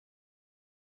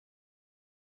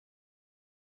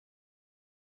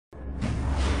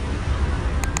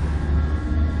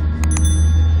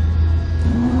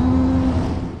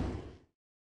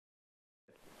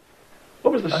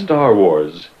What was the Star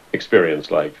Wars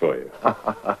experience like for you?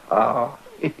 Oh,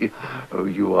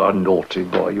 you are naughty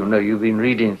boy. You know you've been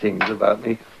reading things about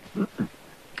me.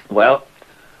 Well,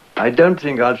 I don't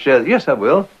think I'll share. Yes, I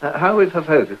will. How would I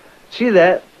propose it? See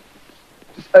there?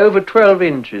 It's over 12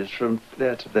 inches from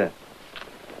there to there.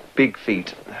 Big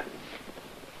feet.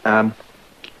 Now,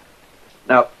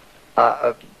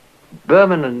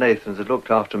 Berman and Nathan's had looked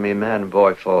after me, man and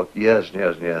boy, for years and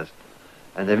years and years.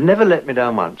 And they've never let me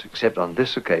down once, except on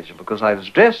this occasion, because I was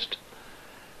dressed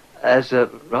as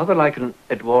rather like an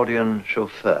Edwardian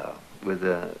chauffeur, with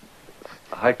a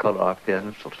high collar up here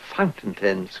and sort of fountain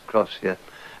pens across here,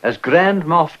 as Grand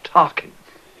Moff Tarkin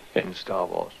in Star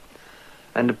Wars.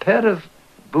 And a pair of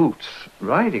boots,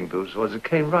 riding boots, that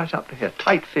came right up to here,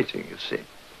 tight fitting, you see.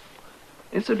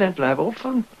 Incidentally, I've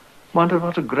often wondered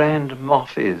what a Grand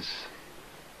Moff is.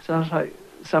 Sounds like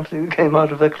something that came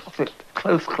out of a closet,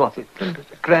 clothes closet.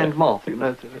 Grand Moff, you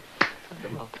know.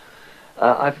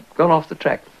 I've gone off the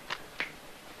track.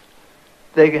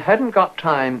 They hadn't got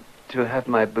time to have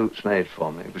my boots made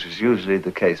for me, which is usually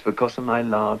the case because of my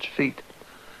large feet.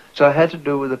 So I had to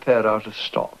do with a pair out of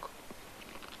stock.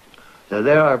 So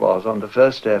there I was on the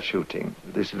first day of shooting,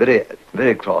 this very,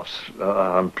 very cross,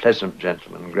 unpleasant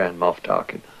gentleman, Grand Moff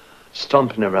Tarkin,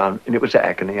 stomping around, and it was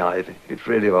agony, Ivy. It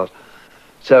really was.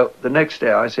 So the next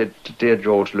day I said to dear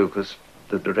George Lucas,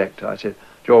 the director, I said,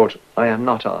 George, I am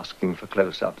not asking for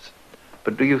close-ups,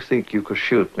 but do you think you could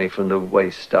shoot me from the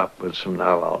waist upwards from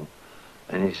now on?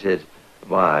 And he said,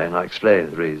 why? And I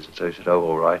explained the reason. So he said, oh,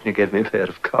 all right. And he gave me a pair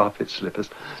of carpet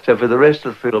slippers. So for the rest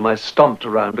of the film, I stomped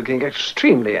around looking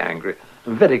extremely angry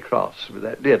and very cross with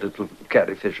that dear little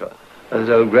Carrie Fisher, those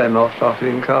old Grand Moff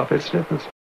Tarkin carpet slippers.